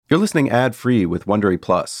You're listening ad-free with Wondery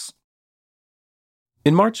Plus.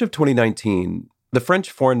 In March of 2019, the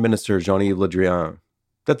French Foreign Minister Jean-Yves Le Drian,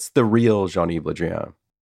 that's the real Jean-Yves Le Drian,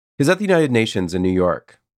 is at the United Nations in New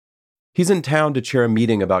York. He's in town to chair a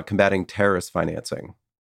meeting about combating terrorist financing.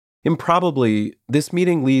 Improbably, this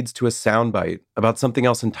meeting leads to a soundbite about something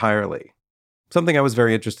else entirely, something I was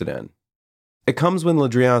very interested in. It comes when Le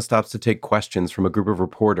Drian stops to take questions from a group of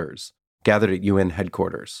reporters gathered at UN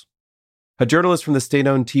headquarters. A journalist from the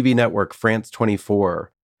state-owned TV network France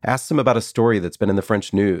 24 asks him about a story that's been in the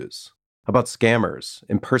French news, about scammers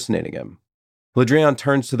impersonating him. Le Drian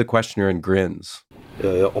turns to the questioner and grins.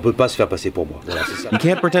 On peut pas se faire passer pour moi. Voilà, c'est ça. You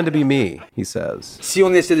can't pretend to be me, he says. Si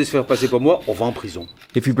on essaie de se faire passer pour moi, on va en prison.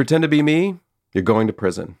 If you pretend to be me, you're going to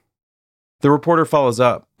prison. The reporter follows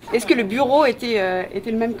up. Est-ce que le bureau était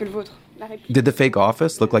le même que le vôtre? Did the fake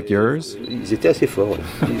office look like yours? Ils étaient assez forts.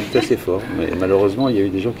 Ils étaient assez forts. Mais malheureusement, il y a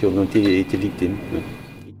eu des gens qui ont été victimes.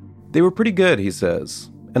 They were pretty good, he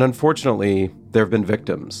says. And unfortunately, there have been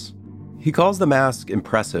victims. He calls the mask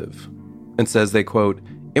impressive and says they, quote,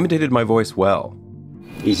 imitated my voice well.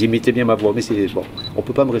 Ils imitaient bien ma voix, mais c'est bon. On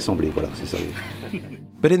peut pas me ressembler, voilà, c'est ça.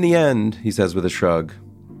 But in the end, he says with a shrug,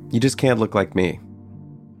 you just can't look like me.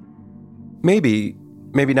 Maybe,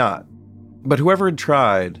 maybe not. But whoever had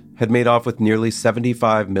tried had made off with nearly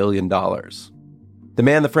 $75 million. The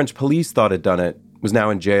man the French police thought had done it was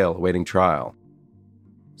now in jail awaiting trial.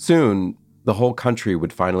 Soon, the whole country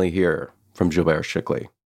would finally hear from Gilbert Chikli.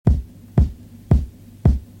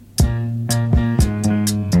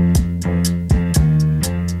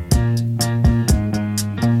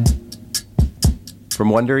 From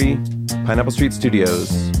Wondery, Pineapple Street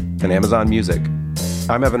Studios, and Amazon Music,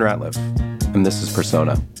 I'm Evan Ratliff, and this is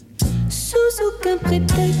Persona. Sous aucun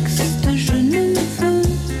prétexte, je ne veux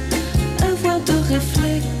avoir de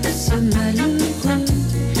réflexe malheureux.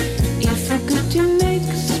 Il faut que tu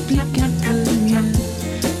m'expliques un peu mieux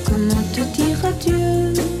comment te dire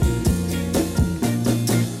adieu.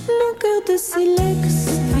 Mon cœur de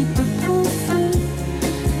silex vite prend feu.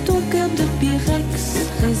 Ton cœur de pyrex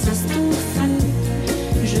résiste au feu.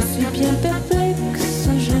 Je suis bien perplexe,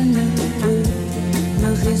 je ne peux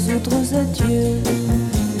me résoudre aux adieux.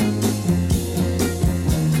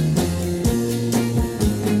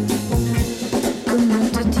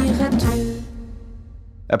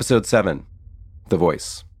 Episode 7, The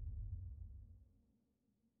Voice.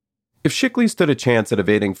 If Chikli stood a chance at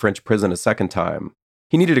evading French prison a second time,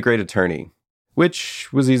 he needed a great attorney, which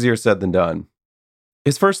was easier said than done.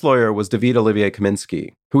 His first lawyer was David Olivier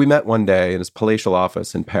Kaminsky, who we met one day in his palatial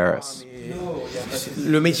office in Paris.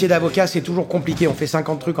 Le métier d'avocat, c'est toujours compliqué. On fait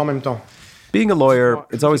 50 trucs en même temps. Being a lawyer,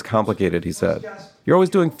 it's always complicated, he said. You're always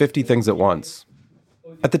doing 50 things at once.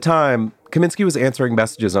 At the time, Kaminsky was answering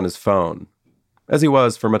messages on his phone, as he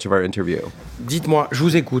was for much of our interview. Dites-moi, je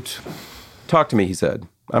vous écoute. Talk to me, he said.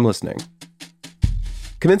 I'm listening.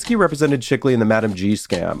 Kaminsky represented Chikli in the Madame G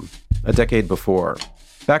scam a decade before,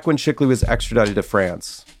 back when Chikli was extradited to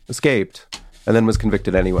France, escaped, and then was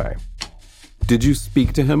convicted anyway. Did you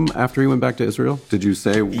speak to him after he went back to Israel? Did you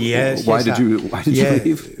say, why did you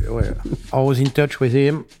leave? I was in touch with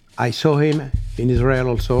him. I saw him in Israel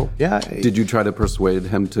also. Yeah. Did you try to persuade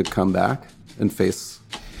him to come back and face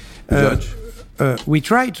the judge? We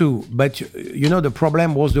tried to, but the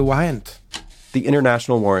problem was the warrant. The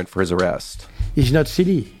international warrant for his arrest. He's not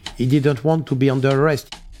silly. He didn't want to be under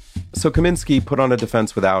arrest. So Kaminsky put on a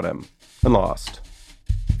defense without him and lost.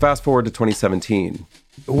 Fast forward to 2017.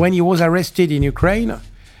 When he was arrested in Ukraine,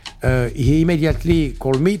 he immediately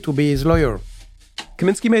called me to be his lawyer.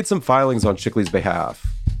 Kaminsky made some filings on Chikli's behalf,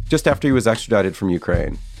 just after he was extradited from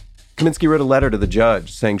Ukraine. Kaminsky wrote a letter to the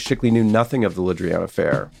judge saying Chikli knew nothing of the Le Drian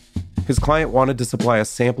affair. His client wanted to supply a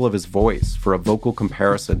sample of his voice for a vocal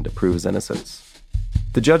comparison to prove his innocence.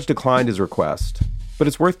 The judge declined his request, but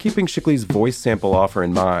it's worth keeping Chikli's voice sample offer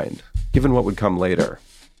in mind, given what would come later.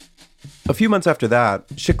 A few months after that,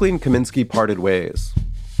 Chikli and Kaminsky parted ways.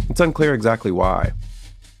 It's unclear exactly why.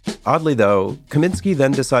 Oddly, though, Kaminsky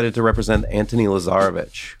then decided to represent Antony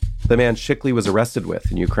Lazarevich, the man Chikli was arrested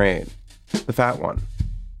with in Ukraine, the fat one.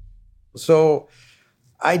 So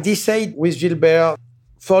I decided with Gilbert,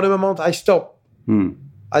 for the moment, I stop.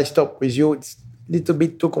 I stop with you. It's a little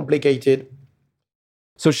bit too complicated.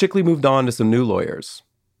 So Chikli moved on to some new lawyers,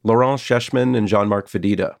 Laurent Sheshman and Jean-Marc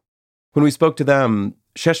Fedida. When we spoke to them,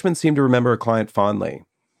 Sheshman seemed to remember a client fondly.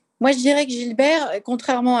 Moi, je dirais que Gilbert,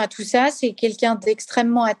 contrairement à tout ça, c'est quelqu'un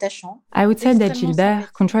d'extrêmement attachant. I would say that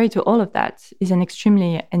Gilbert, contrary to all of that, is an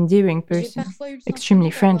extremely endearing person,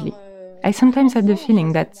 extremely friendly. I sometimes had the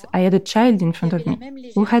feeling that I had a child in front of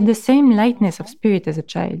me who had the same lightness of spirit as a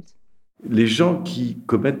child. Les gens qui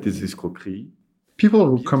commettent des escroqueries People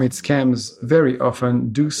who commit scams very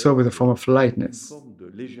often do so with a form of lightness.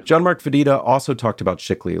 Jean-Marc Fedida also talked about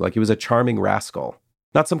Şikli like he was a charming rascal,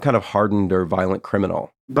 not some kind of hardened or violent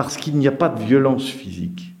criminal. Parce qu'il n'y a pas de violence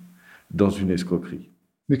physique dans une escroquerie.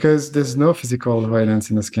 Because there's no physical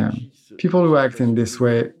violence in a scam. People who act in this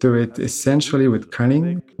way do it essentially with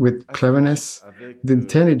cunning, with cleverness, with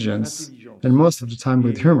intelligence, and most of the time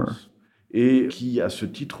with humor. Et qui, à ce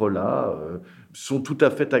titre-là, sont tout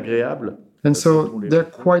à fait agréables. And so they're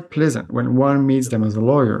quite pleasant when one meets them as a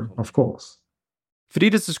lawyer, of course.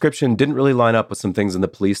 Fedida's description didn't really line up with some things in the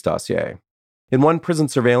police dossier. In one prison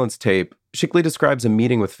surveillance tape, Şikli describes a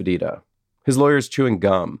meeting with Fedida. His lawyer's chewing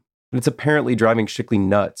gum, and it's apparently driving Şikli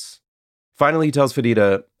nuts. Finally, he tells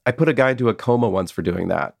Fedida, "I put a guy into a coma once for doing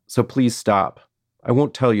that, so please stop. I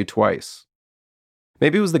won't tell you twice."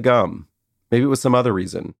 Maybe it was the gum. Maybe it was some other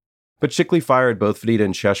reason. But Şikli fired both Fedida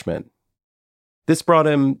and Shechtman. This brought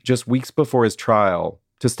him, just weeks before his trial,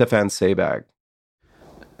 to Stefan Sebag.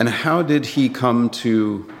 And how did he come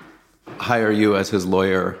to hire you as his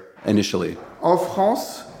lawyer initially? En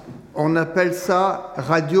France, on appelle ça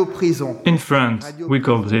radio prison. In France, we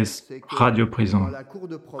call this radio prison.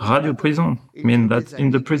 Radio prison means that in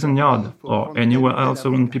the prison yard or anywhere else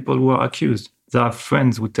around people who are accused, they have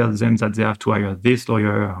friends who tell them that they have to hire this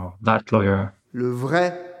lawyer or that lawyer. Le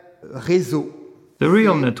vrai réseau. The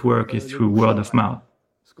real network is through word of mouth.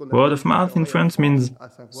 Word of mouth in France means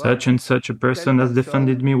such and such a person has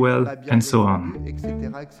defended me well, and so on.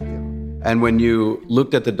 And when you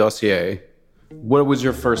looked at the dossier, what was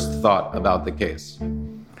your first thought about the case?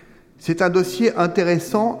 C'est un dossier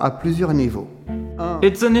intéressant à plusieurs niveaux.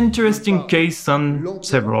 It's an interesting case on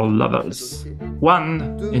several levels.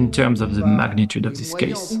 One, in terms of the magnitude of this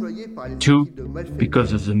case. Two,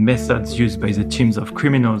 because of the methods used by the teams of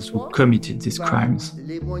criminals who committed these crimes.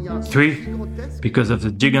 Three, because of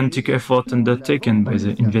the gigantic effort undertaken by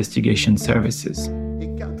the investigation services.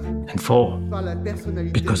 And four,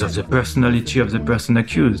 because of the personality of the person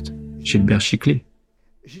accused, Gilbert Şikli.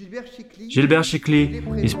 Gilbert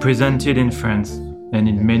Şikli is presented in France and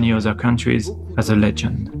in many other countries as a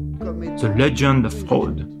legend. The legend of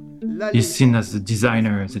fraud. He's seen as the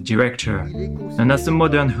designer, the director, and as the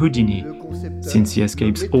modern Houdini, since he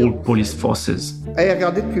escapes all police forces. À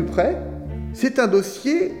regarder de plus près, c'est un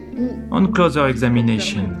dossier. On closer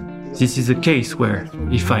examination, this is a case where,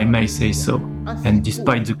 if I may say so, and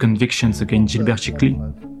despite the convictions against Gilbert Şikli,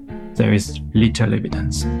 there is little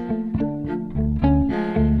evidence.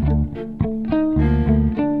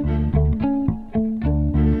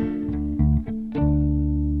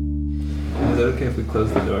 Is it okay if we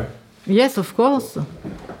close the door? Yes, of course.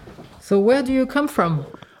 So where do you come from?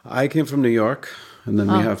 I came from New York, and then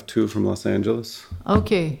we have two from Los Angeles.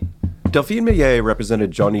 Okay. Delphine Millet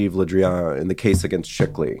represented Jean-Yves Le Drian in the case against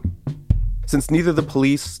Şikli. Since neither the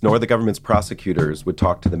police nor the government's prosecutors would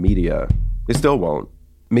talk to the media, they still won't.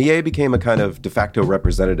 Millet became a kind of de facto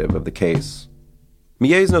representative of the case.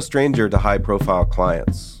 Millet is no stranger to high-profile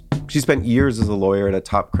clients. She spent years as a lawyer at a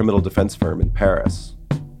top criminal defense firm in Paris.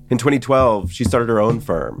 In 2012, she started her own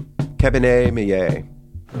firm, Cabinet Millet.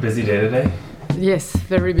 Busy day today? Yes,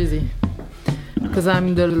 very busy. Because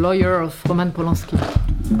I'm the lawyer of Roman Polanski.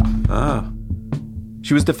 Ah.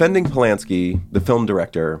 She was defending Polanski, the film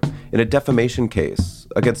director, in a defamation case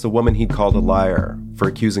against a woman he'd called a liar for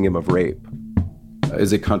accusing him of rape.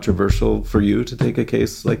 Is it controversial for you to take a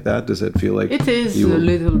case like that? Does it feel like it is a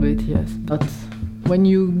little bit, yes. But when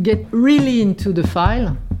you get really into the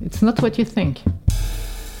file, it's not what you think.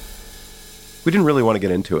 We didn't really want to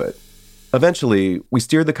get into it. Eventually, we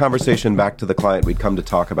steered the conversation back to the client we'd come to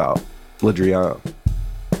talk about, Le Drian.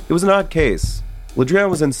 It was an odd case. Le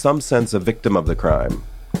Drian was in some sense a victim of the crime.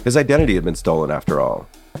 His identity had been stolen after all.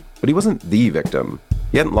 But he wasn't the victim.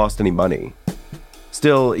 He hadn't lost any money.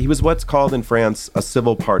 Still, he was what's called in France a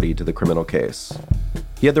civil party to the criminal case.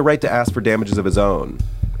 He had the right to ask for damages of his own,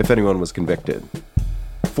 if anyone was convicted.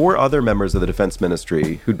 4 other members of the defense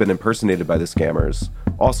ministry who'd been impersonated by the scammers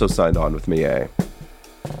also signed on with Millet.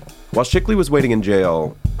 While Şikli was waiting in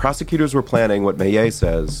jail, prosecutors were planning what Millet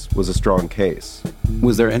says was a strong case.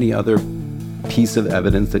 Was there any other piece of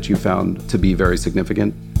evidence that you found to be very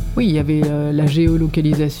significant? Oui, il y avait la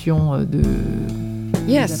géolocalisation de...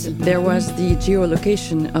 Yes, there was the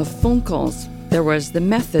geolocation of phone calls. There was the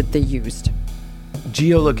method they used.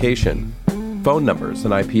 Geolocation. Phone numbers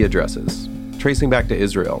and IP addresses. Tracing back to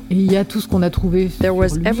Israel. Il y a tout ce qu'on a trouvé. There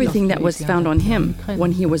was everything that was found on him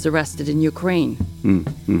when he was arrested in Ukraine.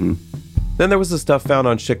 Mm-hmm. Then there was the stuff found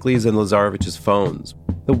on Şikli's and Lazarevich's phones,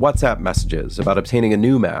 the WhatsApp messages about obtaining a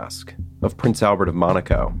new mask of Prince Albert of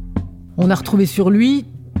Monaco. On a retrouvé sur lui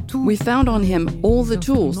We found on him all the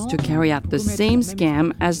tools to carry out the same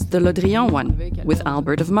scam as the Le Drian one, with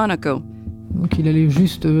Albert of Monaco. Donc il allait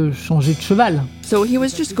juste changer de cheval. So he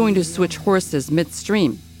was just going to switch horses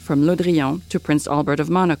midstream, from Le Drian to Prince Albert of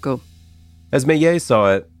Monaco. As Meillet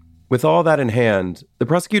saw it, with all that in hand, the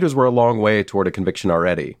prosecutors were a long way toward a conviction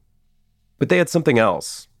already. But they had something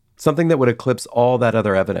else, something that would eclipse all that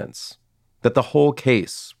other evidence, that the whole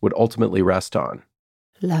case would ultimately rest on.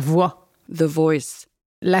 La voix. The voice.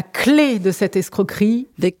 La clé de cette escroquerie,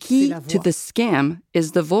 the key to the scam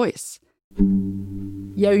is the voice.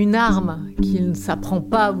 Il y a une arme qui ne s'apprend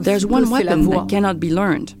pas. There's one weapon that cannot be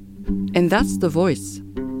learned, and that's the voice.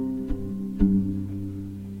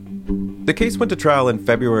 The case went to trial in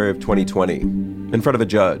February of 2020, in front of a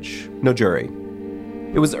judge, no jury.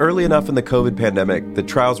 It was early enough in the COVID pandemic that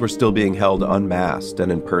trials were still being held unmasked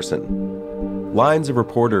and in person. Lines of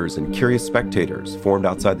reporters and curious spectators formed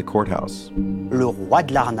outside the courthouse. Le roi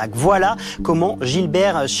de l'arnaque. Voilà comment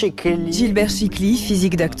Gilbert Chikli... Gilbert Chikli,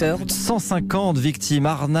 physique d'acteur. 150 victimes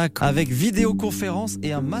arnaques avec vidéoconférence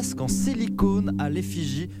et un masque en silicone à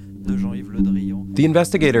l'effigie de Jean-Yves Le Drian. The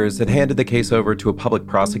investigators had handed the case over to a public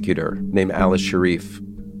prosecutor named Alice Sharif.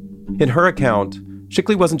 In her account,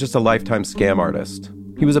 Chikli wasn't just a lifetime scam artist.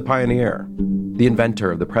 He was a pioneer, the inventor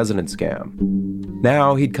of the president scam.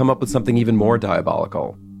 Now he'd come up with something even more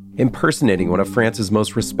diabolical, impersonating one of France's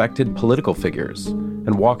most respected political figures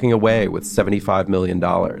and walking away with $75 million.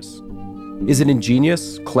 Is it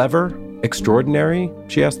ingenious, clever, extraordinary?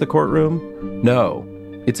 She asked the courtroom. No,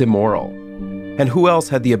 it's immoral. And who else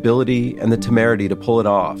had the ability and the temerity to pull it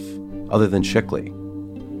off other than Chikli?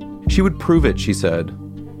 She would prove it, she said,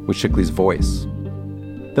 with Chikli's voice.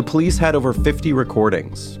 The police had over 50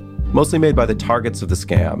 recordings, mostly made by the targets of the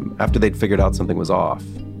scam after they'd figured out something was off.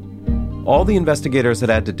 All the investigators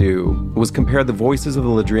had to do was compare the voices of the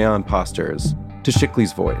Le Drian imposters to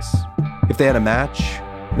Chikli's voice. If they had a match,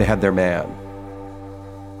 they had their man.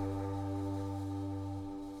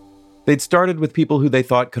 They'd started with people who they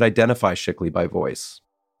thought could identify Chikli by voice.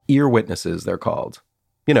 Ear witnesses, they're called.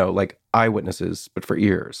 You know, like eyewitnesses, but for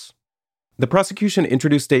ears. The prosecution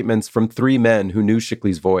introduced statements from 3 men who knew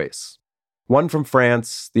Chikli's voice. One from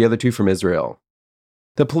France, the other 2 from Israel.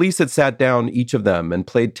 The police had sat down each of them and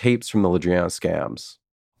played tapes from the Le Drian scams.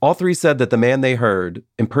 All 3 said that the man they heard,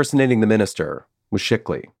 impersonating the minister, was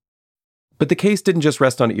Chikli. But the case didn't just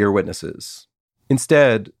rest on ear witnesses.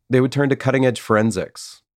 Instead, they would turn to cutting-edge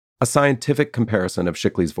forensics, a scientific comparison of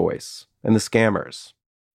Chikli's voice and the scammers.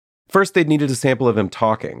 First, they'd needed a sample of him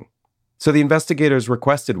talking, so the investigators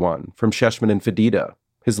requested one from Sheshman and Fedida,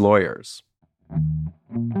 his lawyers.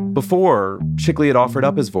 Before, Chikli had offered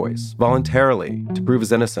up his voice voluntarily to prove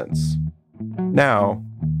his innocence. Now,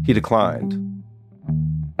 he declined.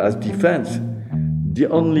 As defense, the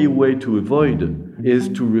only way to avoid is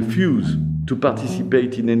to refuse to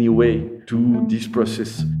participate in any way to this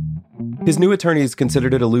process. His new attorneys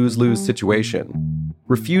considered it a lose-lose situation,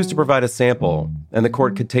 refused to provide a sample, and the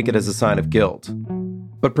court could take it as a sign of guilt.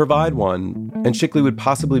 But provide one, and Chikli would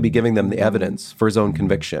possibly be giving them the evidence for his own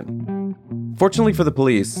conviction. Fortunately for the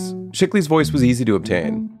police, Chikli's voice was easy to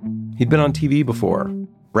obtain. He'd been on TV before,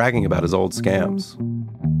 bragging about his old scams.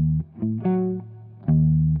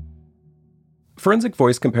 Forensic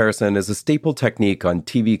voice comparison is a staple technique on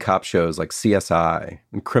TV cop shows like CSI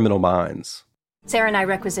and Criminal Minds. Sarah and I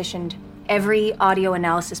requisitioned every audio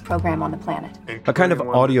analysis program on the planet. A kind of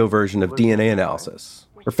audio version of DNA analysis,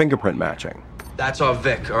 or fingerprint matching. That's our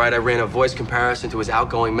Vic, all right? I ran a voice comparison to his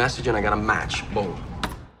outgoing message and I got a match. Boom.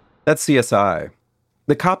 That's CSI.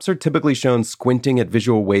 The cops are typically shown squinting at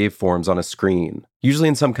visual waveforms on a screen, usually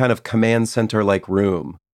in some kind of command center-like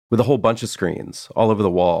room, with a whole bunch of screens all over the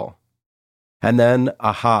wall. And then,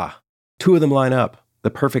 aha, 2 of them line up,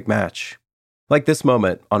 the perfect match. Like this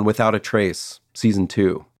moment on Without a Trace, Season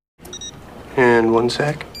 2. And 1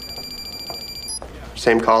 sec.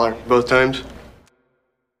 Same caller, both times?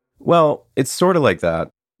 Well, it's sort of like that,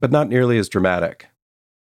 but not nearly as dramatic.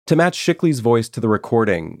 To match Chikli's voice to the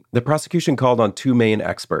recording, the prosecution called on 2 main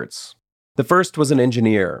experts. The first was an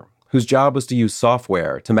engineer, whose job was to use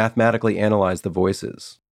software to mathematically analyze the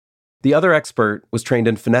voices. The other expert was trained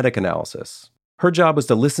in phonetic analysis. Her job was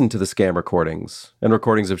to listen to the scam recordings and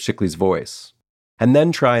recordings of Chikli's voice, and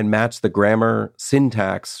then try and match the grammar,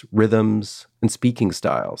 syntax, rhythms, and speaking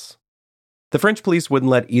styles. The French police wouldn't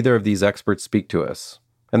let either of these experts speak to us,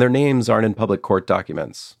 and their names aren't in public court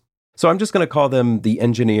documents. So I'm just going to call them the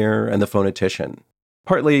engineer and the phonetician.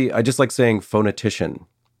 Partly, I just like saying phonetician.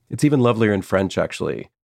 It's even lovelier in French, actually.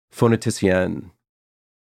 Phoneticien.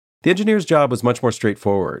 The engineer's job was much more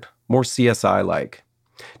straightforward, more CSI-like.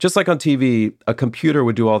 Just like on TV, a computer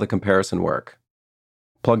would do all the comparison work.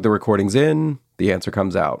 Plug the recordings in, the answer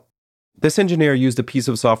comes out. This engineer used a piece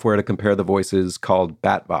of software to compare the voices called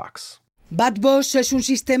BatVox.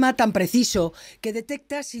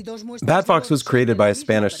 BatVox was created by a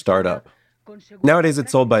Spanish startup. Nowadays,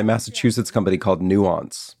 it's sold by a Massachusetts company called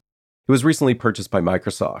Nuance. It was recently purchased by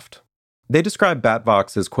Microsoft. They describe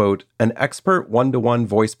BatVox as, quote, an expert one-to-one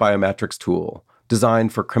voice biometrics tool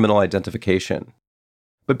designed for criminal identification.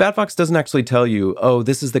 But BatVox doesn't actually tell you, oh,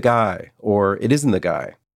 this is the guy, or it isn't the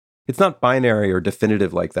guy. It's not binary or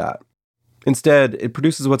definitive like that. Instead, it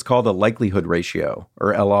produces what's called a likelihood ratio,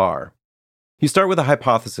 or LR. You start with a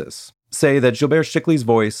hypothesis. Say that Gilbert Chicley's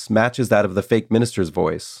voice matches that of the fake minister's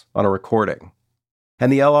voice on a recording.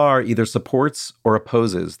 And the LR either supports or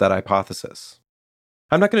opposes that hypothesis.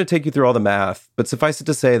 I'm not going to take you through all the math, but suffice it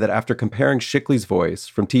to say that after comparing Chicley's voice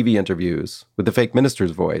from TV interviews with the fake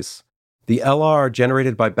minister's voice, the LR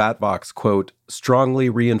generated by BatVox, quote, strongly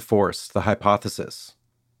reinforced the hypothesis.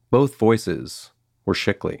 Both voices were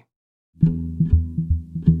Chicley.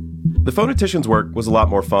 The phonetician's work was a lot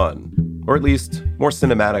more fun, or at least more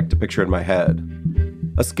cinematic to picture in my head.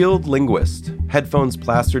 A skilled linguist, headphones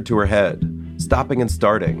plastered to her head, stopping and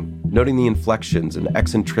starting, noting the inflections and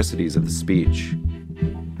eccentricities of the speech.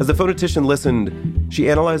 As the phonetician listened, she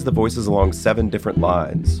analyzed the voices along 7 different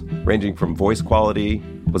lines, ranging from voice quality,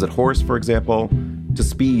 was it hoarse, for example, to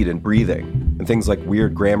speed and breathing, and things like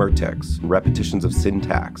weird grammar tics and repetitions of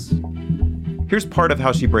syntax. Here's part of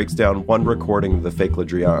how she breaks down one recording of the fake Le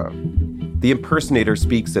Drian. The impersonator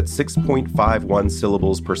speaks at 6.51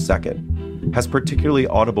 syllables per second, has particularly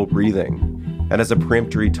audible breathing, and has a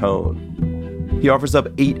peremptory tone. He offers up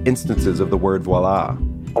 8 instances of the word voilà.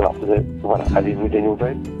 Alors, voilà, avez-vous des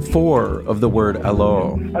nouvelles? 4 of the word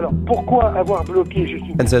alors. Alors, pourquoi avoir bloqué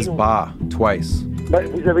justification? And says bah twice.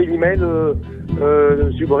 Vous avez l'email,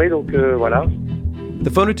 Zubré, donc voilà. The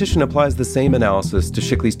phonetician applies the same analysis to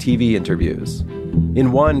Chicley's TV interviews.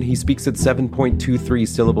 In one, he speaks at 7.23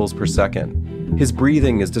 syllables per second. His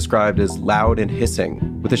breathing is described as loud and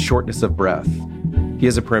hissing, with a shortness of breath. He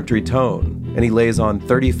has a peremptory tone, and he lays on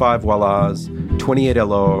 35 voilas, 28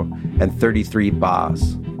 alors, and 33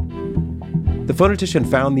 bas. The phonetician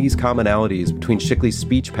found these commonalities between Chicley's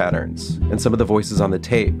speech patterns and some of the voices on the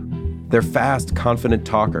tape. They're fast, confident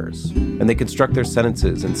talkers, and they construct their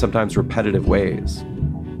sentences in sometimes repetitive ways.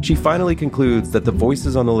 She finally concludes that the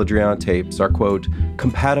voices on the Le Drian tapes are, quote,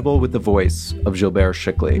 compatible with the voice of Gilbert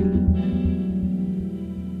Chicley.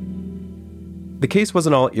 The case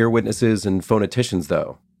wasn't all ear witnesses and phoneticians,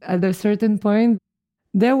 though. At a certain point,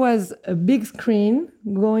 there was a big screen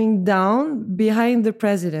going down behind the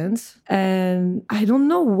president, and I don't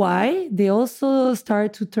know why. They also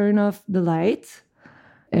started to turn off the lights.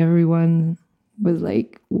 Everyone was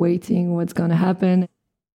like waiting what's going to happen.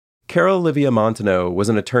 Carol Olivia Montaneau was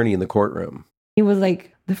an attorney in the courtroom. It was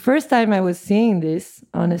like the first time I was seeing this,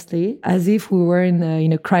 honestly, as if we were in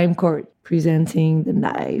a crime court presenting the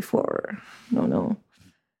knife or no.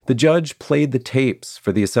 The judge played the tapes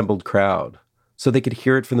for the assembled crowd so they could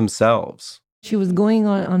hear it for themselves. She was going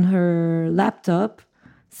on her laptop,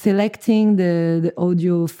 selecting the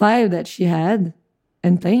audio file that she had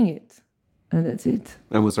and playing it. And that's it.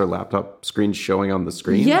 And was her laptop screen showing on the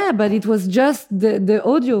screen? Yeah, but it was just the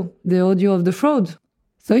audio of the fraud.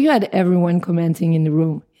 So you had everyone commenting in the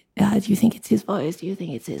room. Do you think it's his voice? Do you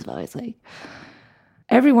think it's his voice? Like,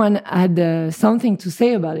 everyone had something to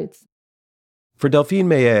say about it. For Delphine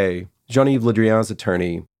Maillet, Jean-Yves Le Drian's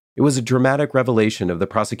attorney, it was a dramatic revelation of the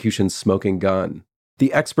prosecution's smoking gun.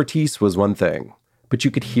 The expertise was one thing, but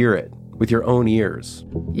you could hear it with your own ears.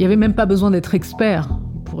 Il n'y avait même pas besoin d'être expert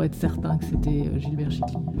pour être certain que c'était Gilbert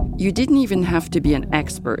Chicley. You didn't even have to be an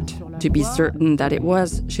expert to be certain that it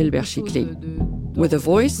was Gilbert Chicley. With a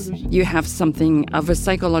voice, you have something of a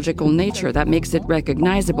psychological nature that makes it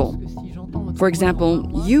recognizable. For example,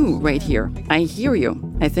 you right here, I hear you.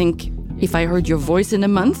 I think if I heard your voice in a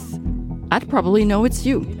month, I'd probably know it's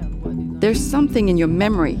you. There's something in your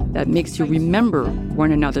memory that makes you remember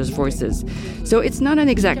one another's voices. So it's not an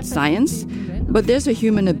exact science, but there's a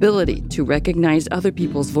human ability to recognize other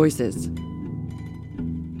people's voices.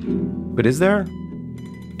 But is there?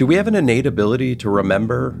 Do we have an innate ability to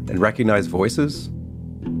remember and recognize voices?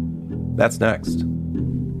 That's next.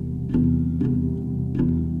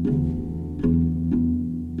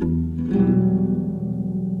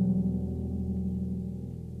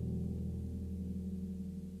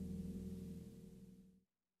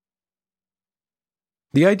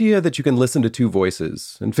 The idea that you can listen to 2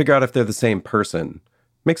 voices and figure out if they're the same person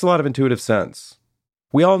makes a lot of intuitive sense.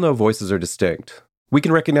 We all know voices are distinct. We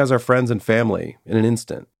can recognize our friends and family in an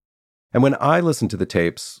instant. And when I listened to the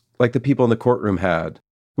tapes, like the people in the courtroom had,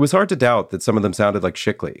 it It was hard to doubt that some of them sounded like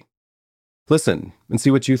Shikly. Listen and see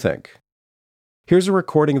what you think. Here's a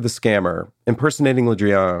recording of the scammer impersonating Le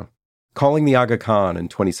Drian, calling the Aga Khan in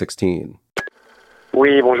 2016.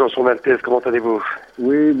 Oui, bonjour, Son Altesse, comment allez-vous?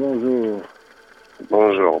 Oui, bonjour.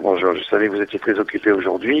 Bonjour, je savais que vous étiez très occupé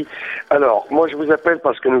aujourd'hui. Alors, moi je vous appelle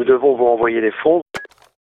parce que nous devons vous envoyer les fonds.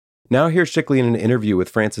 Now here's Shikly in an interview with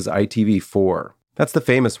France's ITV4. That's the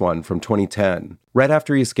famous one from 2010, right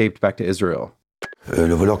after he escaped back to Israel.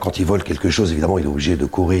 Le voleur, quand il vole quelque chose, évidemment, il est obligé de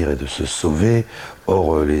courir et de se sauver.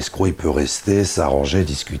 Or, l'escroc, il peut rester, s'arranger,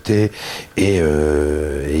 discuter et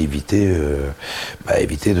éviter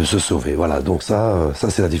de se sauver. Voilà, donc ça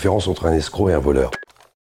c'est la différence entre un escroc et un voleur.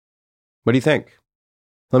 What do you think?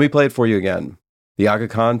 Let me play it for you again. The Aga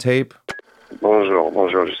Khan tape. Bonjour,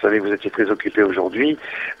 je savais que vous étiez très occupé aujourd'hui.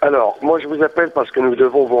 Alors, moi je vous appelle parce que nous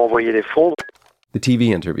devons vous envoyer les fonds. The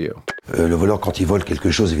TV interview. Le voleur, quand il vole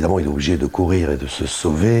quelque chose, évidemment, il est obligé de courir et de se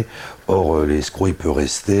sauver. Or, l'escroc, il peut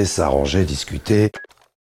rester, s'arranger, discuter.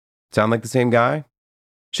 Sound like the same guy?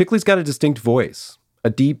 Shikly's got a distinct voice, a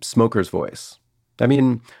deep smoker's voice. I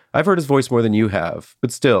mean, I've heard his voice more than you have,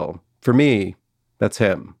 but still, for me, that's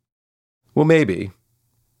him. Well, maybe.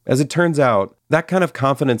 As it turns out, that kind of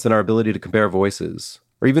confidence in our ability to compare voices,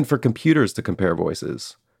 or even for computers to compare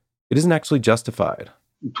voices, it isn't actually justified.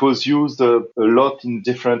 It was used a lot in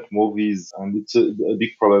different movies, and it's a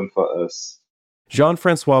big problem for us.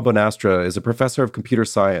 Jean-François Bonastre is a professor of computer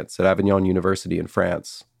science at Avignon University in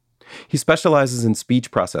France. He specializes in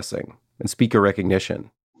speech processing and speaker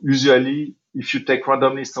recognition. Usually, if you take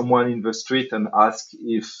randomly someone in the street and ask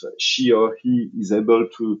if she or he is able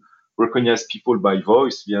to recognize people by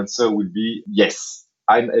voice, the answer will be yes,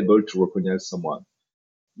 I'm able to recognize someone.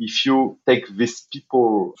 If you take these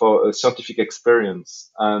people for a scientific experience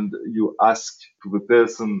and you ask to the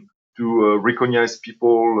person to recognize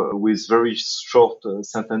people with very short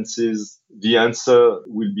sentences, the answer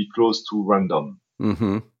will be close to random.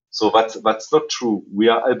 Mm-hmm. So that's not true. We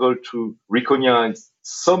are able to recognize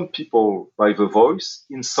some people by the voice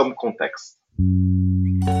in some context.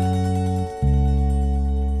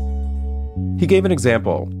 He gave an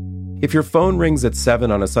example. If your phone rings at 7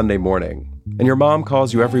 on a Sunday morning, and your mom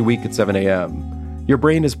calls you every week at 7 a.m., your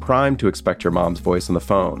brain is primed to expect your mom's voice on the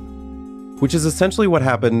phone, which is essentially what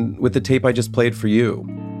happened with the tape I just played for you.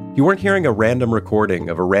 You weren't hearing a random recording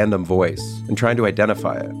of a random voice and trying to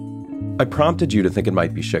identify it. I prompted you to think it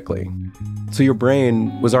might be Shikly, so your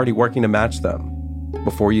brain was already working to match them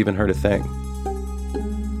before you even heard a thing.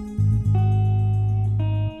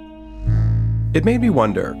 It made me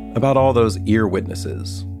wonder about all those ear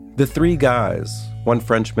witnesses. The 3 guys, 1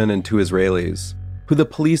 Frenchman and 2 Israelis, who the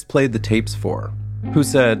police played the tapes for, who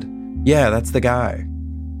said, yeah, that's the guy.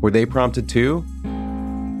 Were they prompted too?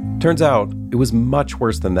 Turns out, it was much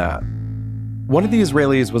worse than that. One of the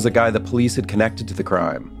Israelis was a guy the police had connected to the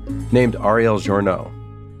crime, named Ariel Journo.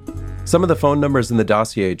 Some of the phone numbers in the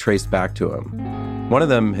dossier traced back to him. One of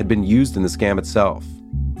them had been used in the scam itself.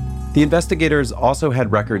 The investigators also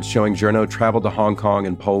had records showing Journo traveled to Hong Kong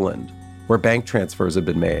and Poland, where bank transfers had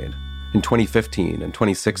been made in 2015 and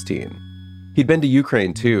 2016. He'd been to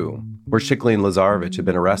Ukraine too, where Shikly and Lazarevich had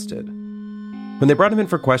been arrested. When they brought him in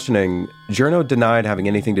for questioning, Journo denied having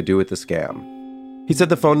anything to do with the scam. He said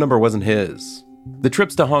the phone number wasn't his. The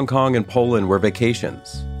trips to Hong Kong and Poland were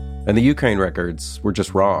vacations, and the Ukraine records were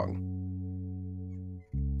just wrong.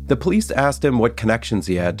 The police asked him what connections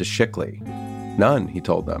he had to Shikly. None, he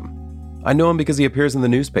told them. I know him because he appears in the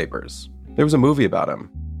newspapers. There was a movie about him.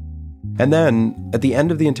 And then, at the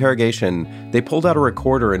end of the interrogation, they pulled out a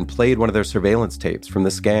recorder and played one of their surveillance tapes from the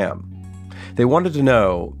scam. They wanted to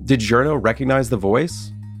know, did Journo recognize the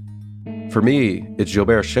voice? For me, it's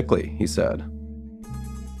Gilbert Shikly, he said.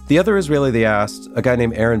 The other Israeli they asked, a guy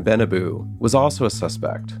named Aaron Benabu, was also a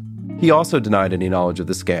suspect. He also denied any knowledge of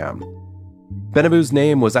the scam. Benabu's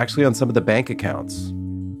name was actually on some of the bank accounts.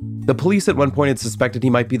 The police at one point had suspected he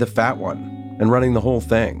might be the fat one and running the whole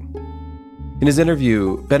thing. In his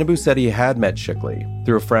interview, Benabu said he had met Shikly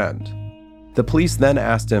through a friend. The police then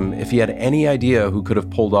asked him if he had any idea who could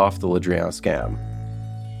have pulled off the Le Drian scam.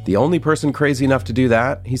 The only person crazy enough to do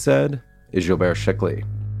that, he said, is Gilbert Shikly.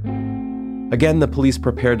 Again, the police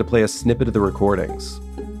prepared to play a snippet of the recordings.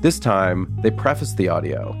 This time, they prefaced the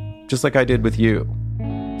audio, just like I did with you.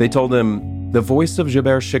 They told him, the voice of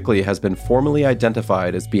Gilbert Shikly has been formally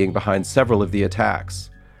identified as being behind several of the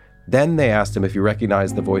attacks. Then they asked him if he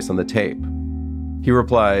recognized the voice on the tape. He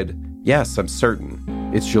replied, yes, I'm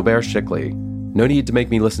certain. It's Gilbert Shikly. No need to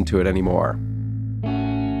make me listen to it anymore.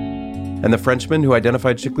 And the Frenchman who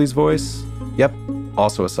identified Shikly's voice? Yep,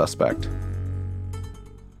 also a suspect.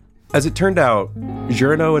 As it turned out,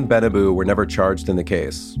 Journo and Benabou were never charged in the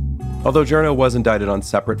case, although Journo was indicted on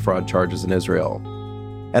separate fraud charges in Israel.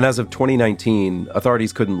 And as of 2019,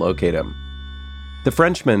 authorities couldn't locate him. The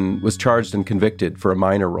Frenchman was charged and convicted for a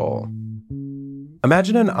minor role.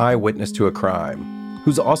 Imagine an eyewitness to a crime,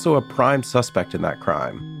 who's also a prime suspect in that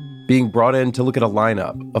crime, being brought in to look at a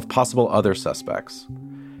lineup of possible other suspects.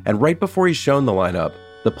 And right before he's shown the lineup,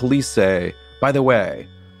 the police say, by the way,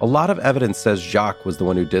 a lot of evidence says Jacques was the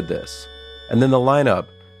one who did this. And then the lineup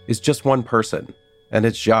is just one person, and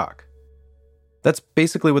it's Jacques. That's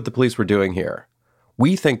basically what the police were doing here.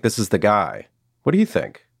 We think this is the guy. What do you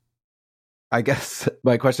think? I guess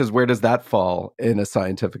my question is, where does that fall in a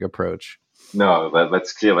scientific approach? No,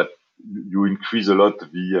 that's clear that you increase a lot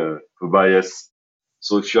the bias.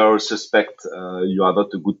 So if you are a suspect, you are not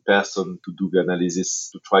a good person to do the analysis,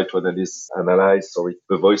 to try to analyze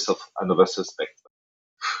the voice of another suspect.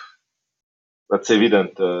 That's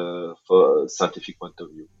evident for a scientific point of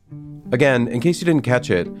view. Again, in case you didn't catch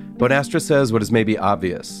it, Bonastre says what is maybe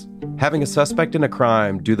obvious. Having a suspect in a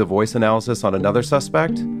crime do the voice analysis on another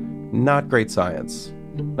suspect? Not great science.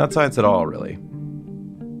 Not science at all, really.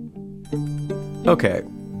 Okay,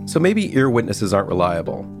 so maybe ear witnesses aren't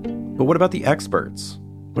reliable. But what about the experts?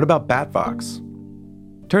 What about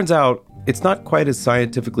BatVox? Turns out, it's not quite as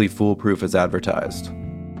scientifically foolproof as advertised.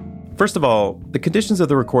 First of all, the conditions of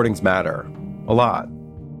the recordings matter. A lot.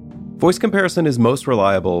 Voice comparison is most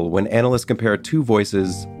reliable when analysts compare two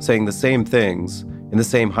voices saying the same things in the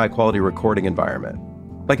same high-quality recording environment,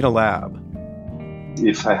 like in a lab.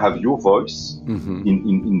 If I have your voice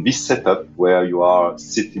in this setup where you are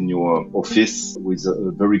sit in your office with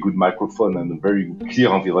a very good microphone and a very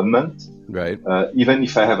clear environment, right? Even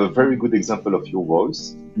if I have a very good example of your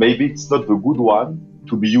voice, maybe it's not the good one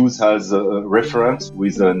to be used as a reference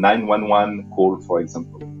with a 911 call, for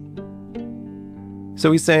example.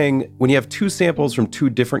 So he's saying when you have two samples from two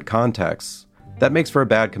different contexts, that makes for a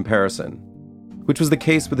bad comparison, which was the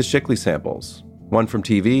case with the Shikli samples, one from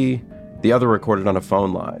TV, the other recorded on a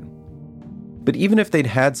phone line. But even if they'd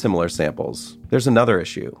had similar samples, there's another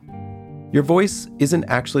issue. Your voice isn't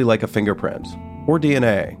actually like a fingerprint or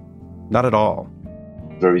DNA. Not at all.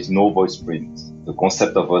 There is no voice print. The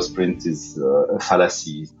concept of voice print is a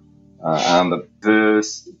fallacy. And the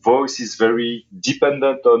voice is very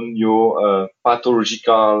dependent on your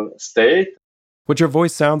pathological state. What your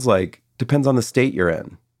voice sounds like depends on the state you're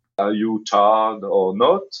in. Are you tired or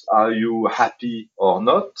not? Are you happy or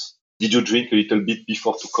not? Did you drink a little bit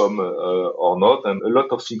before to come or not? And a lot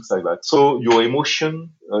of things like that. So your emotion,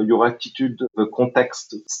 your attitude, the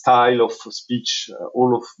context, style of speech,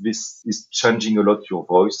 all of this is changing a lot your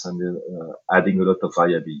voice and adding a lot of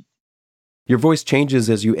variability. Your voice changes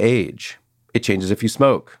as you age. It changes if you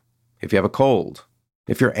smoke, if you have a cold,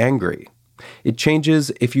 if you're angry. It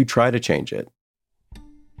changes if you try to change it.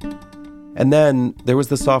 And then there was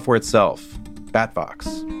the software itself,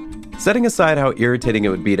 BatVox. Setting aside how irritating it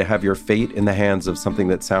would be to have your fate in the hands of something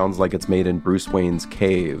that sounds like it's made in Bruce Wayne's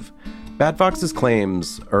cave, BatVox's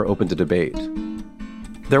claims are open to debate.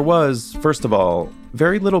 There was, first of all,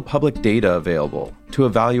 very little public data available to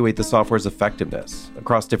evaluate the software's effectiveness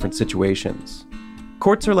across different situations.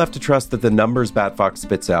 Courts are left to trust that the numbers BatVox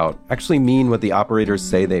spits out actually mean what the operators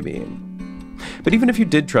say they mean. But even if you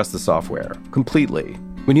did trust the software completely,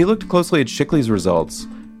 when you looked closely at Shikli's results,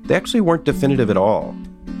 they actually weren't definitive at all.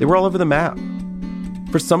 They were all over the map.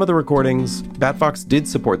 For some of the recordings, BatVox did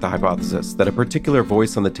support the hypothesis that a particular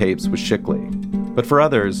voice on the tapes was Shikli, but for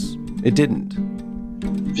others, it didn't.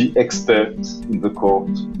 The expert in the court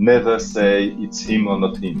never say it's him or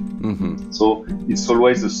not him. So it's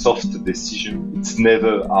always a soft decision. It's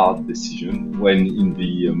never a hard decision. When in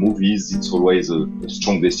the movies, it's always a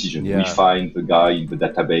strong decision. Yeah. We find the guy in the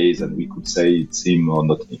database and we could say it's him or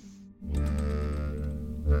not him.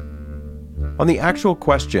 On the actual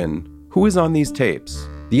question, who is on these tapes,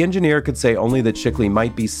 the engineer could say only that Shikli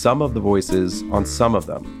might be some of the voices on some of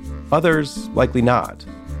them. Others, likely not.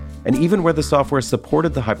 And even where the software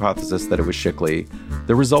supported the hypothesis that it was Shikli,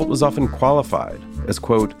 the result was often qualified as,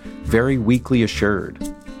 quote, very weakly assured.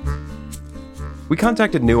 We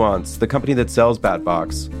contacted Nuance, the company that sells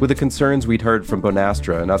BatVox, with the concerns we'd heard from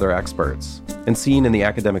Bonastre and other experts, and seen in the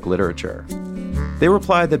academic literature. They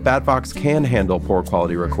replied that BatVox can handle poor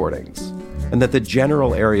quality recordings, and that the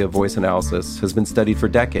general area of voice analysis has been studied for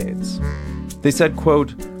decades. They said,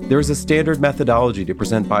 quote, there is a standard methodology to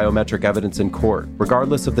present biometric evidence in court,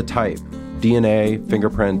 regardless of the type, DNA,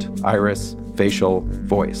 fingerprint, iris, facial,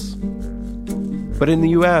 voice. But in the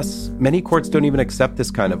US, many courts don't even accept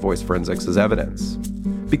this kind of voice forensics as evidence,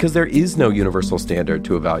 because there is no universal standard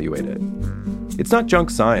to evaluate it. It's not junk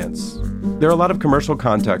science. There are a lot of commercial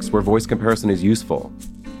contexts where voice comparison is useful,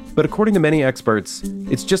 but according to many experts,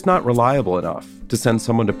 it's just not reliable enough to send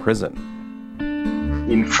someone to prison.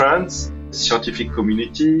 In France, the scientific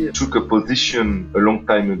community took a position a long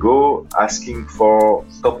time ago asking for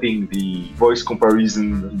stopping the voice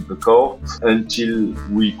comparison in the court until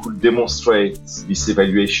we could demonstrate this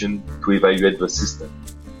evaluation to evaluate the system.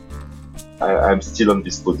 I'm still on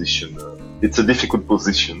this position. It's a difficult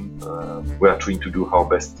position. We are trying to do our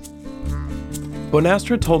best.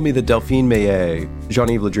 Bonastre told me that Delphine Meillet,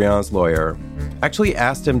 Jean-Yves Le Drian's lawyer, actually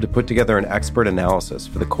asked him to put together an expert analysis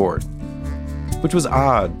for the court, which was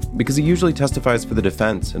odd because he usually testifies for the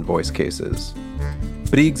defense in voice cases.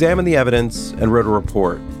 But he examined the evidence and wrote a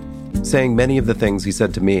report, saying many of the things he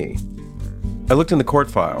said to me. I looked in the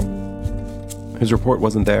court file. His report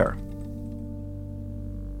wasn't there.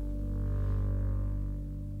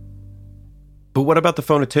 But what about the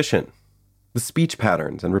phonetician? The speech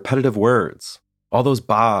patterns and repetitive words? All those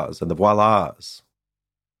bahs and the voilas?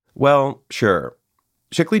 Well, sure.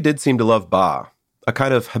 Szykely did seem to love bah, a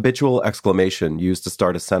kind of habitual exclamation used to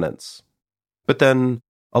start a sentence. But then,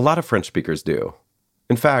 a lot of French speakers do.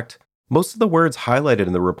 In fact, most of the words highlighted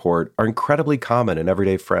in the report are incredibly common in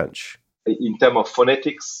everyday French. In terms of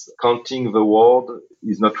phonetics, counting the word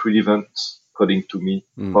is not relevant, according to me,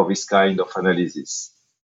 for this kind of analysis.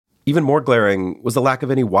 Even more glaring was the lack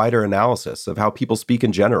of any wider analysis of how people speak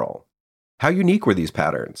in general. How unique were these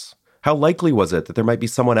patterns? How likely was it that there might be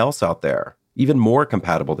someone else out there, even more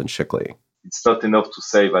compatible than Szykely? It's not enough to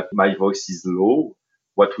say that my voice is low.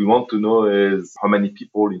 What we want to know is how many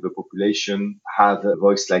people in the population have a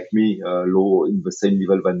voice like me, low in the same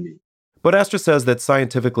level than me. Bonastre says that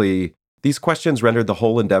scientifically, these questions rendered the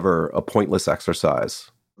whole endeavor a pointless exercise.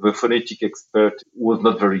 The phonetic expert was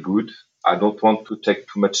not very good. I don't want to take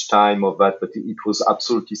too much time of that, but it was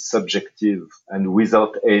absolutely subjective and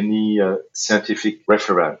without any scientific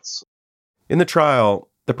reference. In the trial,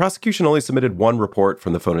 the prosecution only submitted one report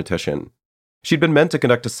from the phonetician. She'd been meant to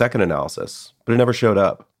conduct a second analysis, but it never showed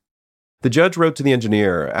up. The judge wrote to the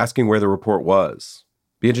engineer asking where the report was.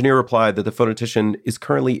 The engineer replied that the phonetician is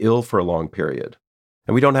currently ill for a long period,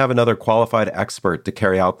 and we don't have another qualified expert to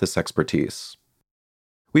carry out this expertise.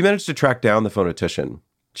 We managed to track down the phonetician.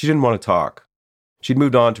 She didn't want to talk. She'd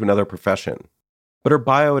moved on to another profession. But her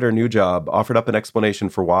bio at her new job offered up an explanation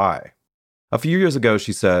for why. A few years ago,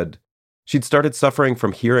 she said, she'd started suffering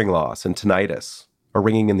from hearing loss and tinnitus, or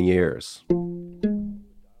ringing in the ears.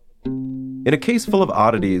 In a case full of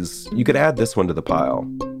oddities, you could add this one to the pile.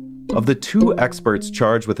 Of the two experts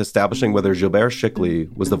charged with establishing whether Gilbert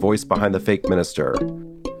Szykely was the voice behind the fake minister,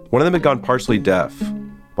 one of them had gone partially deaf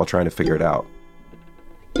while trying to figure it out.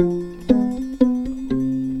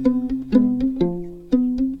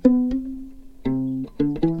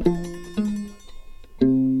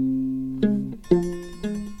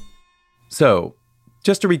 So,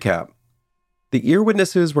 just to recap, the ear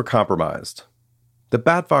witnesses were compromised. The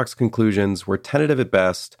Batvox conclusions were tentative at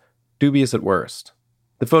best, dubious at worst.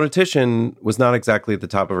 The phonetician was not exactly at the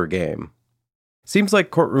top of her game. Seems like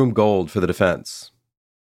courtroom gold for the defense.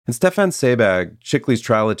 And Stéphane Sebag, Szykely's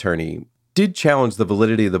trial attorney, did challenge the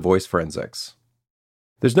validity of the voice forensics.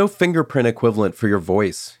 There's no fingerprint equivalent for your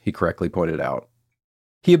voice, he correctly pointed out.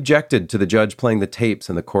 He objected to the judge playing the tapes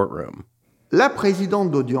in the courtroom. La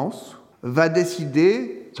présidente d'audience va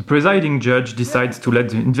décider. The presiding judge decides to let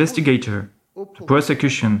the investigator, the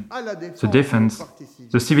prosecution, the defense,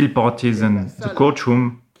 the civil parties and the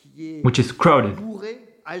courtroom, which is crowded,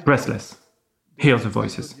 breathless, hear the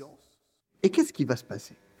voices. Et qu'est-ce qui va se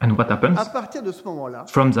passer? And what happens?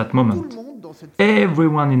 From that moment,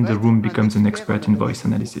 everyone in the room becomes an expert in voice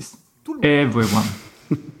analysis. Everyone.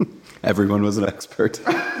 Everyone was an expert.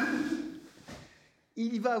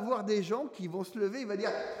 Il va avoir des gens qui vont se lever, il va dire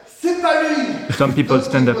c'est pas lui. Some people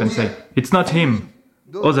stand up and say, it's not him.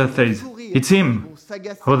 Others say, it's him.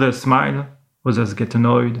 Others smile, others get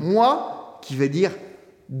annoyed. Moi, qui vais dire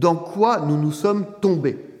dans quoi nous nous sommes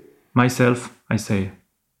tombés. Myself, I say,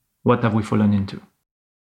 what have we fallen into?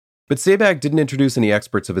 But Sebag didn't introduce any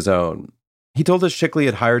experts of his own. He told us Szykely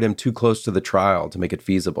had hired him too close to the trial to make it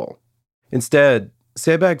feasible. Instead,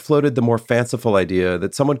 Sebag floated the more fanciful idea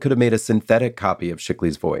that someone could have made a synthetic copy of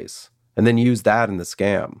Szykely's voice and then used that in the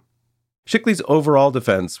scam. Szykely's overall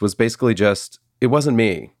defense was basically just, it wasn't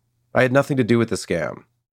me. I had nothing to do with the scam,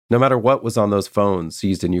 no matter what was on those phones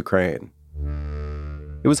seized in Ukraine.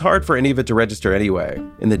 It was hard for any of it to register anyway,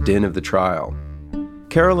 in the din of the trial.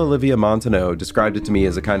 Carol Olivia Montaneau described it to me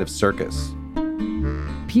as a kind of circus.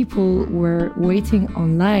 People were waiting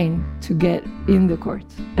online to get in the court.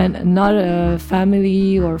 And not a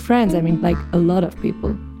family or friends, I mean, like a lot of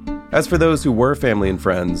people. As for those who were family and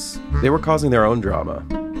friends, they were causing their own drama.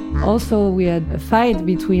 Also, we had a fight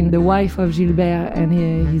between the wife of Gilbert and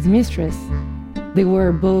his mistress. They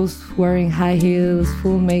were both wearing high heels,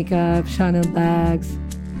 full makeup, Chanel bags.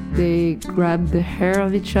 They grabbed the hair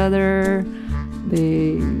of each other.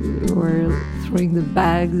 They were throwing the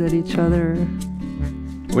bags at each other.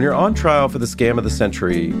 When you're on trial for the scam of the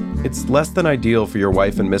century, it's less than ideal for your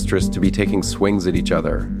wife and mistress to be taking swings at each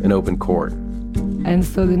other in open court. And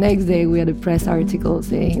so the next day we had a press article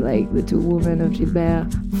saying like the two women of Gilbert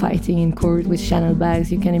fighting in court with Chanel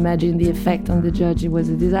bags. You can imagine the effect on the judge. It was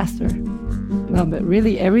a disaster. No, but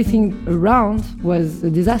really everything around was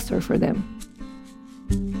a disaster for them.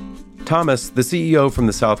 Thomas, the CEO from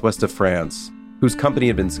the southwest of France, whose company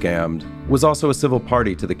had been scammed, was also a civil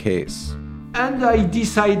party to the case. And I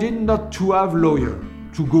decided not to have lawyer,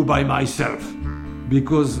 to go by myself,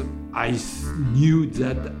 because I knew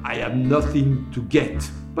that I had nothing to get.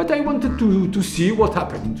 But I wanted to see what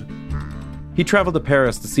happened. He traveled to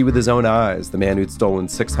Paris to see with his own eyes the man who'd stolen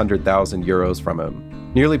 600,000 euros from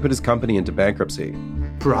him, nearly put his company into bankruptcy.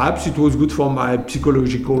 Perhaps it was good for my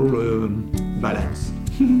psychological balance.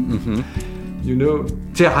 Mm-hmm. You know,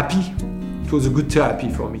 therapy. It was a good therapy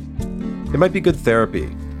for me. It might be good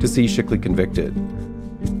therapy to see Chikli convicted.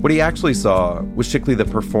 What he actually saw was Chikli the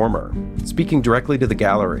performer, speaking directly to the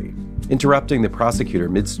gallery, interrupting the prosecutor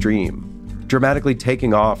midstream, dramatically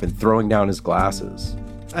taking off and throwing down his glasses.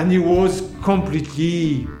 And he was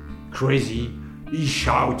completely crazy. He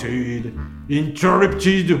shouted,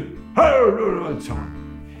 interrupted, and so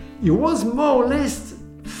on. It was more or less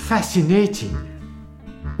fascinating.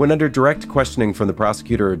 When under direct questioning from the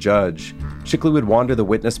prosecutor or judge, Chikli would wander the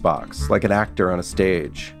witness box like an actor on a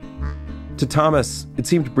stage. To Thomas, it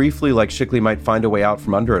seemed briefly like Chikli might find a way out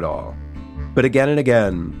from under it all. But again and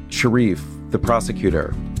again, Sharif, the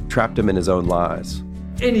prosecutor, trapped him in his own lies.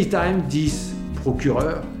 Anytime this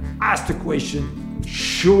procureur asked a question,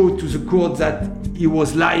 showed to the court that he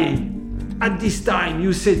was lying. At this time,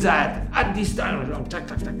 you said that. At this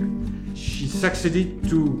time, she succeeded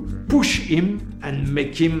to push him and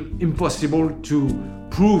make him impossible to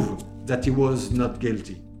prove that he was not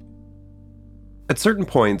guilty. At certain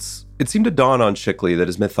points, it seemed to dawn on Chikli that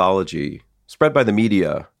his mythology, spread by the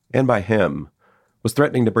media and by him, was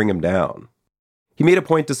threatening to bring him down. He made a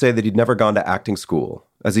point to say that he'd never gone to acting school,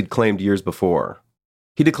 as he'd claimed years before.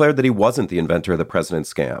 He declared that he wasn't the inventor of the president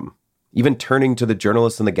scam, even turning to the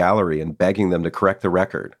journalists in the gallery and begging them to correct the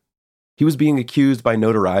record. He was being accused by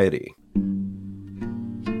notoriety.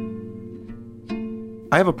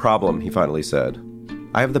 I have a problem, he finally said.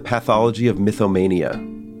 I have the pathology of mythomania.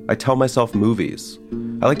 I tell myself movies.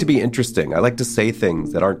 I like to be interesting. I like to say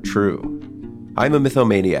things that aren't true. I'm a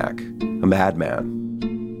mythomaniac, a madman.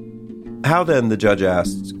 How then, the judge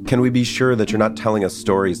asked, can we be sure that you're not telling us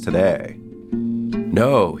stories today?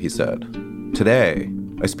 No, he said. Today,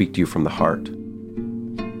 I speak to you from the heart.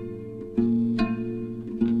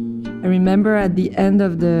 I remember at the end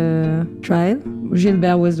of the trial,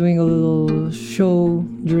 Gilbert was doing a little show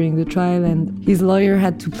during the trial, and his lawyer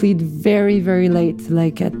had to plead very, very late,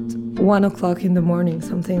 like at 1 o'clock in the morning,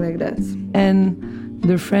 something like that. And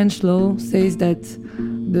the French law says that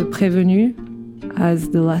the prévenu has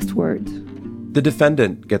the last word. The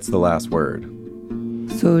defendant gets the last word.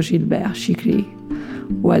 So Gilbert, Chikli,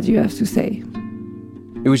 what do you have to say?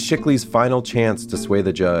 It was Chikli's final chance to sway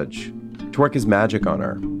the judge, to work his magic on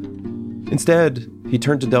her. Instead, he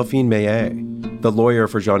turned to Delphine Meillet, the lawyer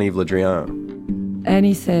for Jean-Yves Le Drian. And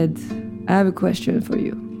he said, I have a question for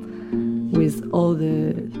you. With all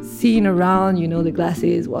the scene around, you know, the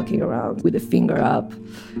glasses, walking around with a finger up.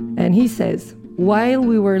 And he says, while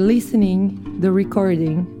we were listening the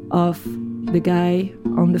recording of the guy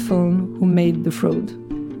on the phone who made the fraud,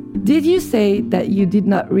 did you say that you did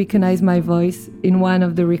not recognize my voice in one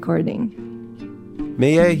of the recordings?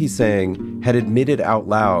 Meillet, he's saying, had admitted out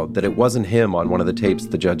loud that it wasn't him on one of the tapes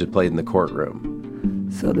the judge had played in the courtroom.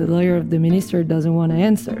 So the lawyer of the minister doesn't want to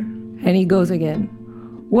answer. And he goes again.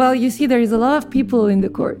 Well, you see, there is a lot of people in the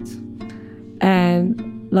court.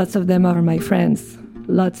 And lots of them are my friends.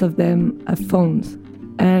 Lots of them have phones.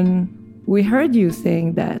 And we heard you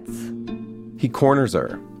saying that. He corners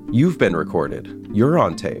her. You've been recorded. You're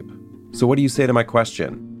on tape. So what do you say to my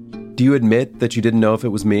question? Do you admit that you didn't know if it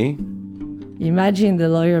was me? Imagine the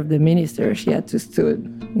lawyer of the minister. She had to stood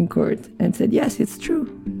in court and said, yes, it's true,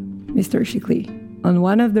 Mr. Chikli. On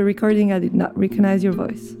one of the recordings, I did not recognize your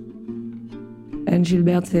voice. And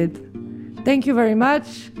Gilbert said, thank you very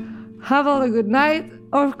much. Have all a good night.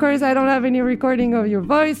 Of course, I don't have any recording of your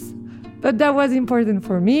voice, but that was important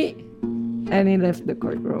for me. And he left the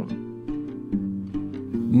courtroom.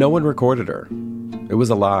 No one recorded her. It was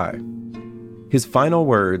a lie. His final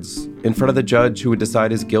words, in front of the judge who would decide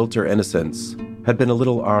his guilt or innocence, had been a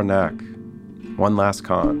little arnaque. One last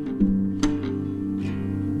con.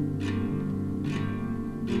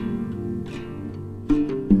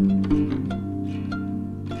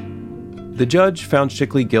 The judge found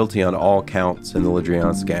Szykely guilty on all counts in the Le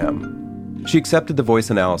Drian scam. She accepted the voice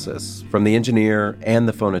analysis from the engineer and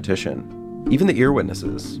the phonetician, even the ear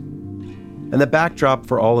witnesses. And the backdrop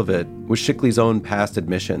for all of it was Szykely's own past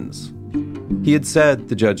admissions. He had said,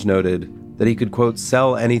 the judge noted, that he could, quote,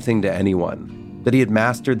 sell anything to anyone, that he had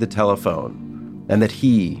mastered the telephone, and that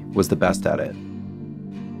he was the best at it.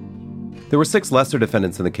 There were 6 lesser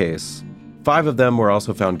defendants in the case. 5 of them were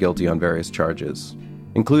also found guilty on various charges,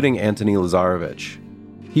 including Antony Lazarevich.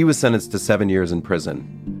 He was sentenced to 7 years in prison.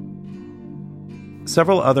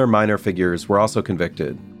 Several other minor figures were also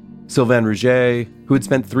convicted. Sylvain Rouget, who had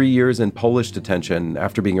spent 3 years in Polish detention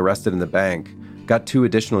after being arrested in the bank, got 2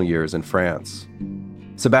 additional years in France.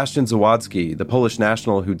 Sebastian Zawadzki, the Polish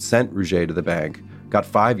national who'd sent Rouget to the bank, got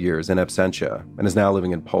 5 years in absentia and is now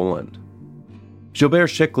living in Poland. Gilbert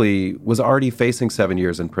Szykely was already facing 7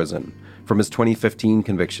 years in prison from his 2015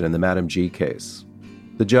 conviction in the Madame G case.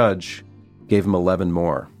 The judge gave him 11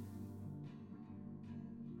 more.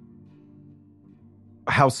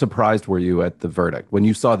 How surprised were you at the verdict? When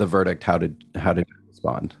you saw the verdict, how did you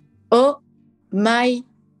respond? Oh my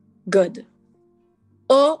God.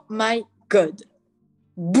 Oh my God.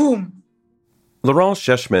 Boom. Laurent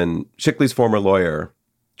Sheshman, Szykely's former lawyer,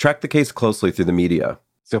 tracked the case closely through the media.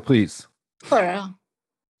 Surprise. Oh là là.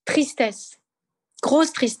 Tristesse.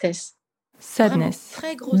 Grosse tristesse. Sadness.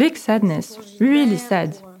 Big sadness. Really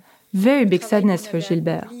sad. Very big sadness for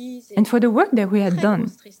Gilbert. And for the work that we had done.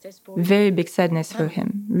 Very big sadness for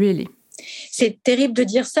him, really. C'est terrible de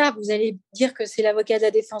dire ça. Vous allez dire que c'est l'avocat de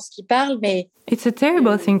la défense qui parle, mais... It's a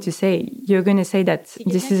terrible thing to say. You're going to say that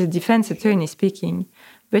this is a defense attorney speaking.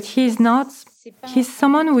 But he's not... He's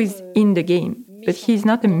someone who is in the game. But he's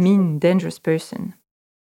not a mean, dangerous person.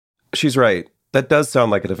 She's right. That does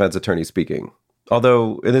sound like a defense attorney speaking.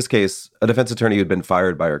 Although, in this case, a defense attorney who'd been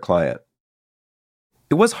fired by her client.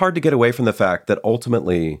 It was hard to get away from the fact that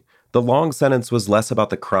ultimately, the long sentence was less about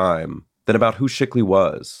the crime than about who Szykely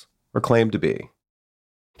was, or claimed to be.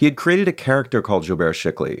 He had created a character called Gilbert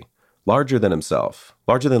Szykely, larger than himself,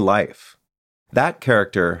 larger than life. That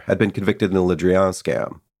character had been convicted in the Le Drian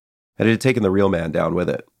scam, and it had taken the real man down with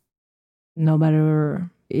it. No matter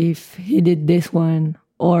if he did this one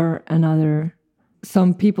or another,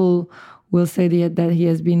 some people will say that he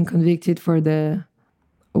has been convicted for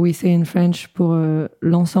we say in French, pour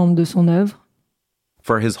l'ensemble de son œuvre.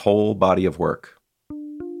 For his whole body of work.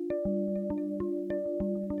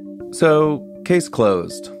 So, case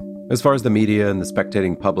closed, as far as the media and the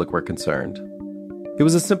spectating public were concerned. It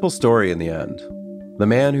was a simple story in the end. The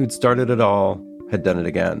man who'd started it all had done it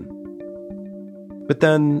again. But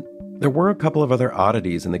then, there were a couple of other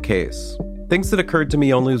oddities in the case. Things that occurred to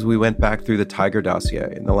me only as we went back through the Tiger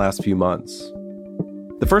dossier in the last few months.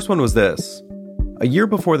 The first one was this. A year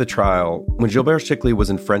before the trial, when Gilbert Szykely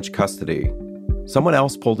was in French custody, someone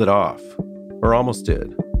else pulled it off, or almost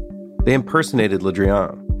did. They impersonated Le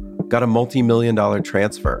Drian, got a multi-million-dollar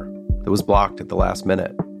transfer that was blocked at the last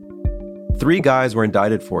minute. 3 guys were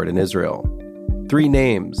indicted for it in Israel. 3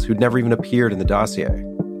 names who'd never even appeared in the dossier.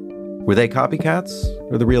 Were they copycats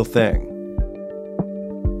or the real thing?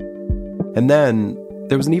 And then,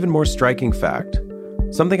 there was an even more striking fact,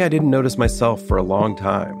 something I didn't notice myself for a long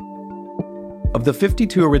time. Of the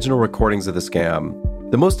 52 original recordings of the scam,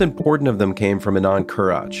 the most important of them came from Inan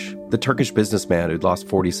Kurac, the Turkish businessman who'd lost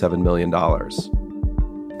 $47 million.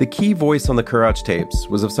 The key voice on the Kurac tapes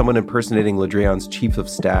was of someone impersonating Le Drian's chief of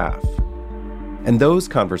staff. And those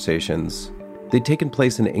conversations, they'd taken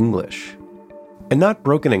place in English. And not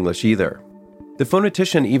broken English either. The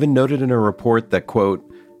phonetician even noted in her report that, quote,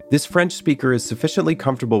 this French speaker is sufficiently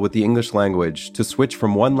comfortable with the English language to switch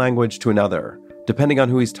from one language to another, depending on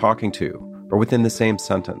who he's talking to, or within the same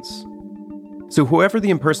sentence. So whoever the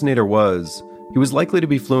impersonator was, he was likely to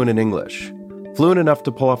be fluent in English, fluent enough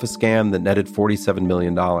to pull off a scam that netted $47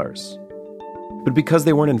 million. But because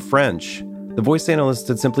they weren't in French, the voice analysts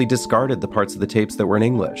had simply discarded the parts of the tapes that were in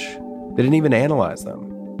English. They didn't even analyze them.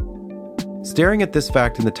 Staring at this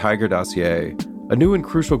fact in the Tiger dossier, a new and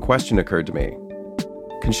crucial question occurred to me.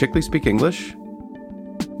 Can Szykely speak English?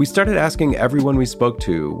 We started asking everyone we spoke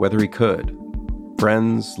to whether he could.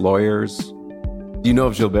 Friends, lawyers. Do you know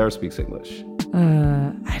if Gilbert speaks English?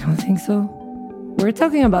 I don't think so. We're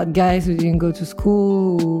talking about guys who didn't go to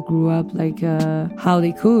school, who grew up like how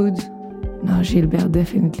they could. No, Gilbert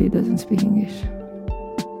definitely doesn't speak English.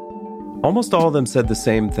 Almost all of them said the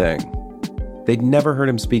same thing. They'd never heard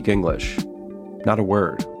him speak English. Not a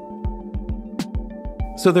word.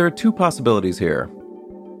 So there are two possibilities here.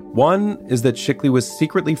 One is that Szykły was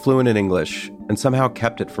secretly fluent in English and somehow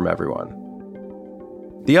kept it from everyone.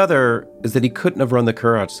 The other is that he couldn't have run the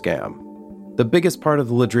Courage scam, the biggest part of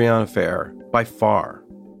the Le Drian affair, by far.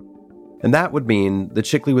 And that would mean that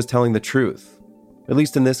Szykły was telling the truth, at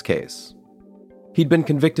least in this case. He'd been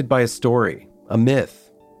convicted by a story, a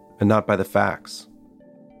myth, and not by the facts.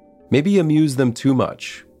 Maybe he amused them too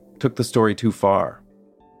much, took the story too far.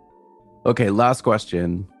 Okay, last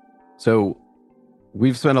question. So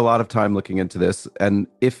we've spent a lot of time looking into this, and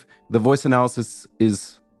if the voice analysis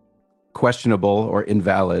is questionable or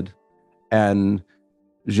invalid, and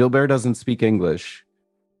Gilbert doesn't speak English,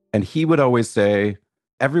 and he would always say,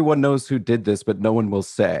 everyone knows who did this, but no one will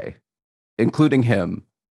say, including him.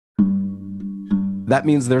 That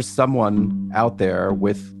means there's someone out there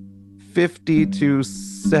with 50 to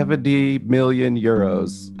 70 million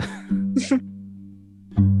euros.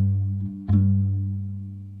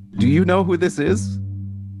 Do you know who this is?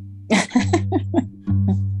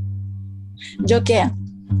 Joker.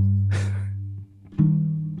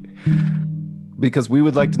 Because we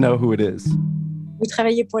would like to know who it is. Vous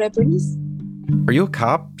travaillez pour la police? Are you a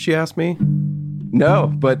cop? She asked me. No,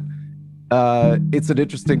 but it's an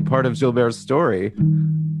interesting part of Gilbert's story.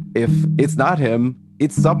 If it's not him,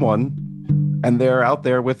 it's someone, and they're out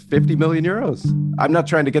there with 50 million euros. I'm not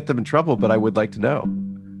trying to get them in trouble, but I would like to know.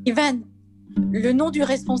 Ivan, le nom du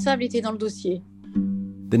responsable était dans le dossier.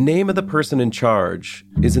 The name of the person in charge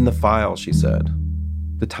is in the file, she said.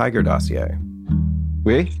 The Tiger dossier.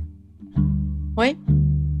 Oui? Oui.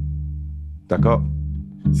 D'accord.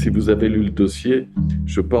 Si vous avez lu le dossier,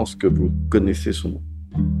 je pense que vous connaissez son nom.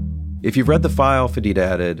 If you've read the file, Fadida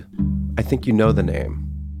added, I think you know the name.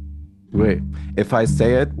 Wait, if I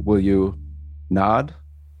say it, will you nod?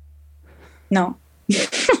 No.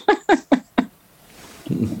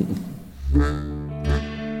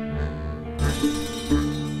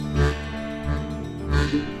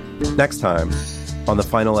 Next time, on the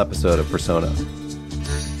final episode of Persona.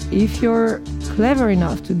 If you're clever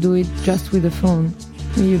enough to do it just with a phone,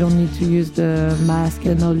 you don't need to use the mask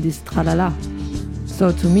and all this tralala.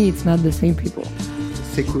 So to me, it's not the same people.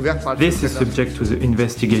 This is subject to the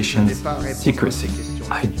investigation's secrecy.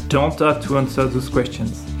 I don't have to answer those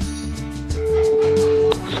questions.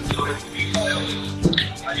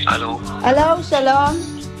 Allô? Hello, Shalom.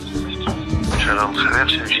 Shalom, frère,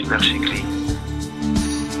 c'est Gilbert Szykły.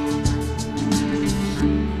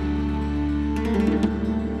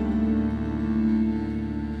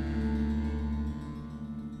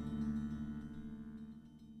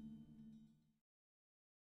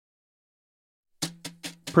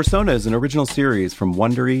 Persona is an original series from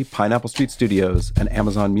Wondery, Pineapple Street Studios, and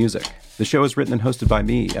Amazon Music. The show is written and hosted by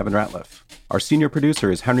me, Evan Ratliff. Our senior producer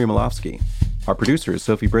is Henry Malofsky. Our producer is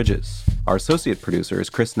Sophie Bridges. Our associate producer is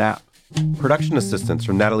Chris Knapp. Production assistance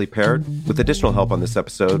from Natalie Paird, with additional help on this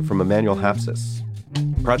episode from Emmanuel Hapsis.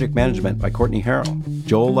 Project management by Courtney Harrell.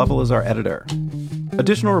 Joel Lovell is our editor.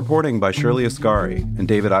 Additional reporting by Shirley Ascari and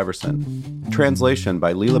David Iverson. Translation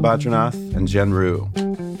by Leela Badranath and Jen Rue.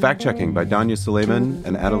 Fact-checking by Danya Suleiman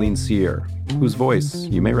and Adeline Sear, whose voice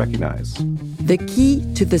you may recognize. The key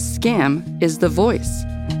to the scam is the voice.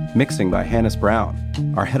 Mixing by Hannes Brown.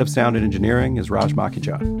 Our head of sound and engineering is Raj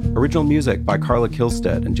Makhija. Original music by Carla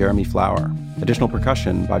Kilstead and Jeremy Flower. Additional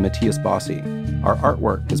percussion by Matthias Bossi. Our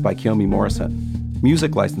artwork is by Kiyomi Morrison.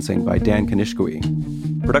 Music licensing by Dan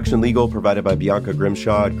Kanishkui. Production legal provided by Bianca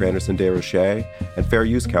Grimshaw at Granderson Des Rochers, and fair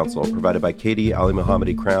use counsel provided by Katie Ali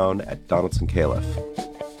Mohammadi Crown at Donaldson Califf.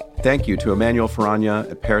 Thank you to Emmanuel Ferragna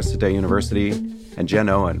at Paris State University and Jen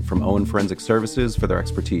Owen from Owen Forensic Services for their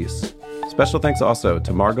expertise. Special thanks also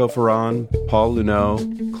to Margot Ferran, Paul Luneau,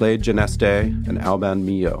 Clade Geneste, and Alban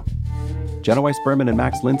Millo. Jenna Weiss-Berman and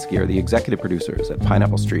Max Linsky are the executive producers at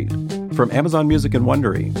Pineapple Street. From Amazon Music and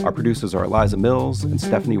Wondery, our producers are Eliza Mills and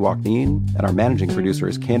Stephanie Walkneen, and our managing producer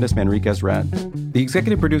is Candice Manriquez-Wren. The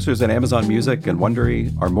executive producers at Amazon Music and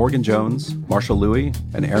Wondery are Morgan Jones, Marshall Louis,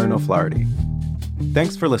 and Aaron O'Flaherty.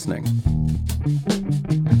 Thanks for listening.